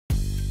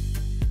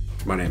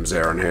My name is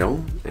Aaron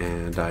Hale,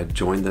 and I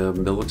joined the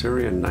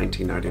military in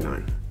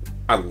 1999.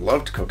 I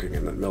loved cooking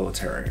in the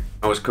military.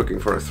 I was cooking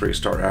for a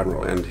 3-star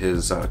admiral and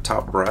his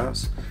top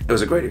brass. It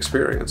was a great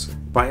experience.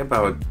 By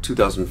about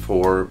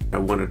 2004, I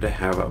wanted to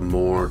have a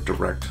more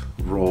direct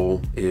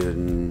role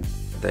in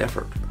the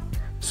effort.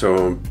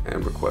 So I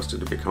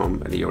requested to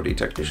become an EOD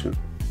technician.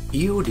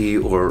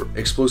 EOD, or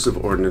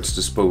Explosive Ordnance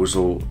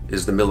Disposal,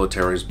 is the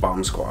military's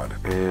bomb squad,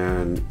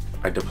 and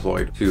I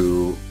deployed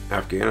to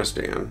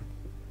Afghanistan.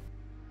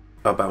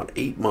 About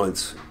 8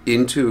 months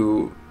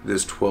into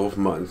this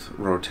 12-month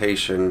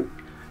rotation,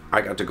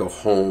 I got to go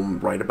home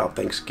right about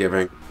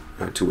Thanksgiving,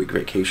 a 2-week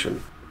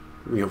vacation.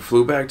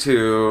 Flew back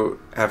to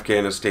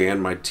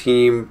Afghanistan. My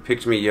team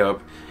picked me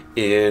up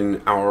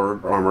in our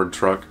armored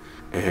truck,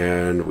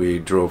 and we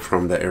drove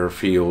from the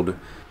airfield.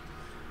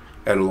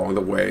 And along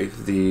the way,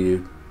 the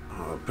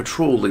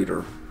patrol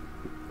leader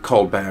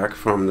called back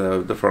from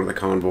the front of the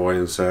convoy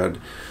and said,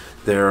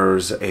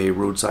 "There's a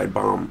roadside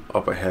bomb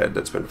up ahead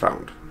that's been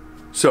found."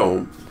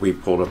 So we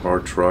pulled up our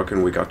truck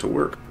and we got to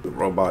work. The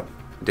robot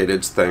did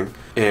its thing,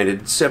 and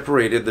it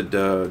separated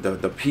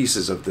the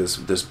pieces of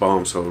this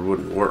bomb so it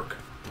wouldn't work.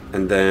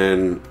 And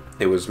then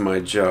it was my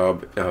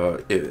job,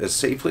 as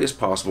safely as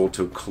possible,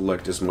 to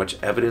collect as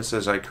much evidence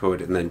as I could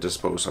and then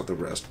dispose of the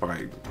rest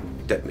by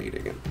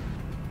detonating it.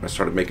 I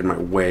started making my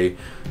way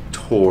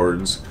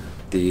towards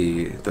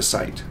the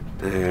site,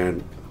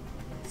 and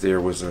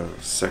there was a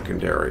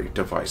secondary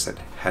device that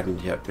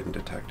hadn't yet been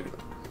detected.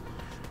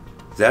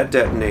 That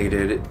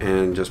detonated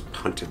and just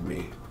punted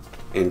me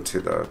into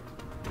the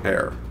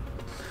air.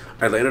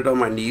 I landed on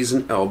my knees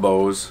and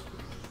elbows,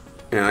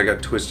 and I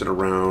got twisted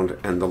around,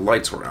 and the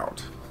lights were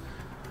out.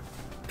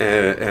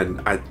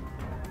 And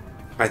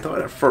I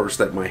thought at first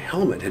that my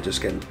helmet had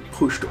just gotten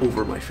pushed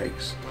over my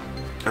face.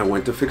 I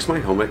went to fix my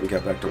helmet and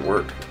got back to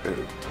work,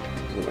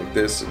 and like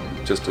this,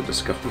 just to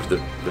discover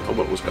that the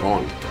helmet was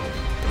gone,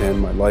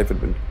 and my life had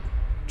been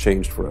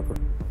changed forever.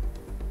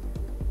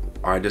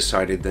 I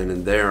decided then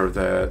and there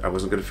that I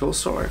wasn't going to feel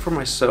sorry for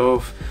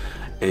myself,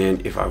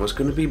 and if I was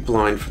going to be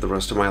blind for the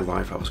rest of my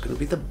life, I was going to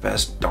be the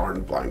best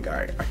darn blind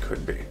guy I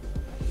could be.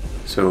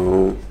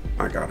 So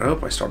I got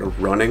up, I started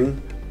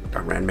running. I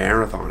ran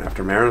marathon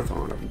after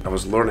marathon. I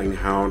was learning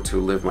how to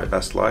live my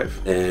best life.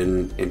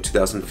 And in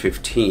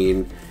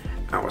 2015,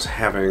 I was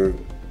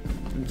having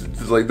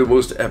like the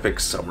most epic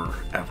summer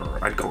ever.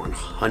 I'd gone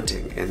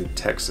hunting in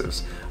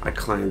Texas. I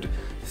climbed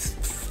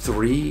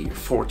 3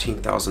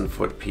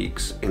 14,000-foot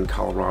peaks in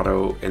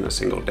Colorado in a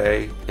single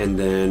day. And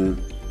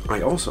then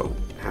I also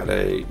had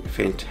a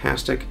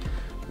fantastic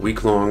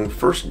week-long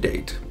first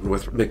date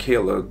with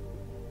Michaela,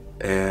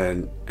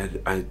 and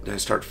I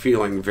start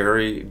feeling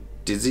very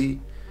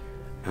dizzy,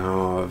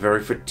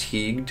 very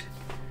fatigued,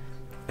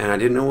 and I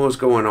didn't know what was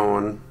going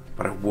on,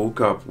 but I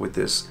woke up with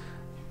this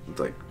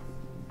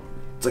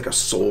it's like a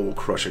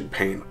soul-crushing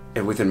pain,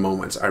 and within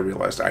moments I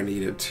realized I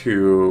needed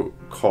to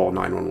call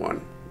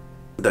 911.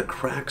 The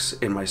cracks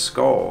in my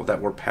skull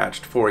that were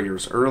patched 4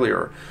 years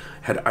earlier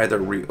had either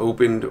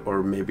reopened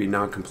or maybe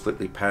not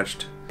completely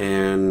patched,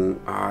 and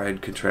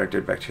I'd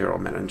contracted bacterial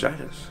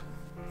meningitis.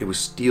 It was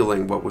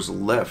stealing what was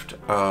left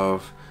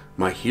of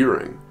my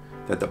hearing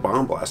that the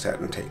bomb blast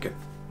hadn't taken.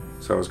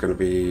 So I was going to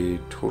be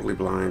totally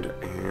blind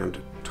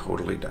and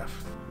totally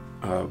deaf.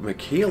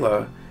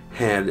 Michaela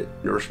had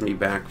nursed me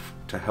back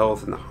to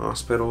health in the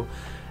hospital,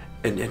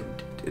 and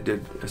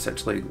it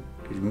essentially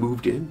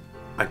moved in.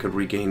 I could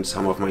regain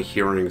some of my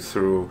hearing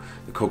through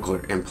the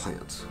cochlear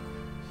implants.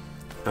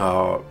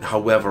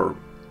 However,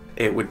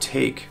 it would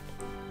take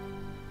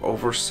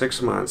over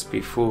 6 months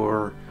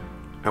before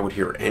I would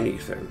hear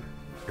anything,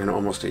 and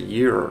almost a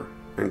year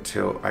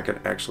until I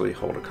could actually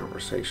hold a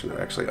conversation, or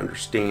actually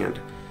understand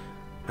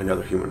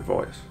another human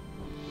voice.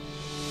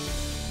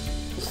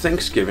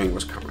 Thanksgiving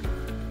was coming,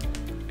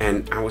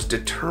 and I was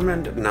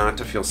determined not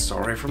to feel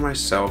sorry for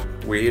myself.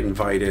 We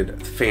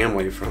invited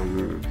family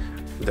from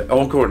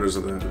all corners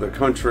of the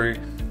country.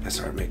 I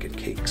started making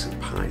cakes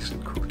and pies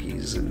and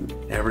cookies and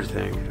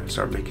everything. I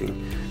started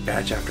making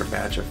batch after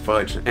batch of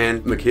fudge,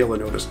 and Michaela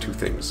noticed 2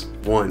 things.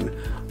 1,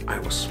 I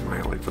was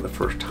smiling for the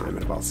first time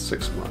in about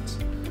 6 months,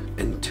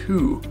 and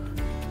 2,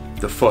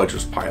 the fudge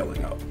was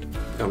piling up.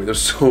 I mean,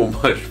 there's so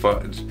much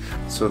fudge.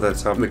 So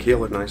that's how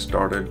Michaela and I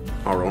started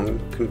our own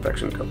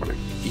confection company,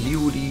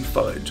 EOD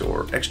Fudge,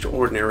 or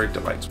Extraordinary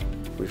Delights.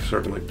 We've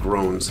certainly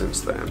grown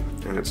since then,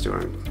 and it's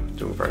doing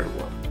very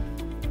well.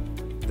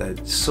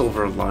 That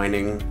silver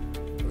lining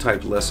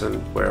type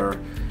lesson where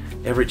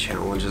every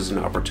challenge is an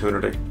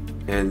opportunity,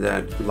 and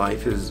that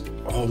life is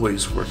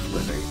always worth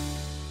living.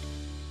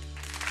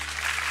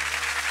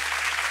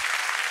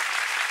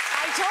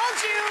 I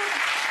told you!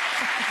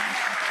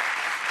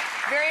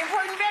 Very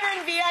important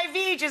veteran,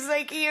 VIV, just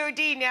like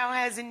EOD now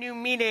has a new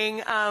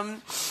meaning.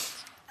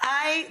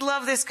 I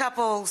love this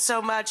couple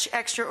so much.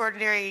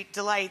 Extraordinary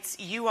delights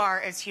you are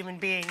as human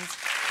beings.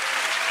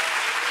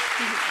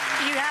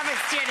 You have a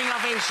standing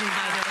ovation,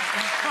 by the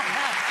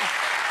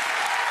way.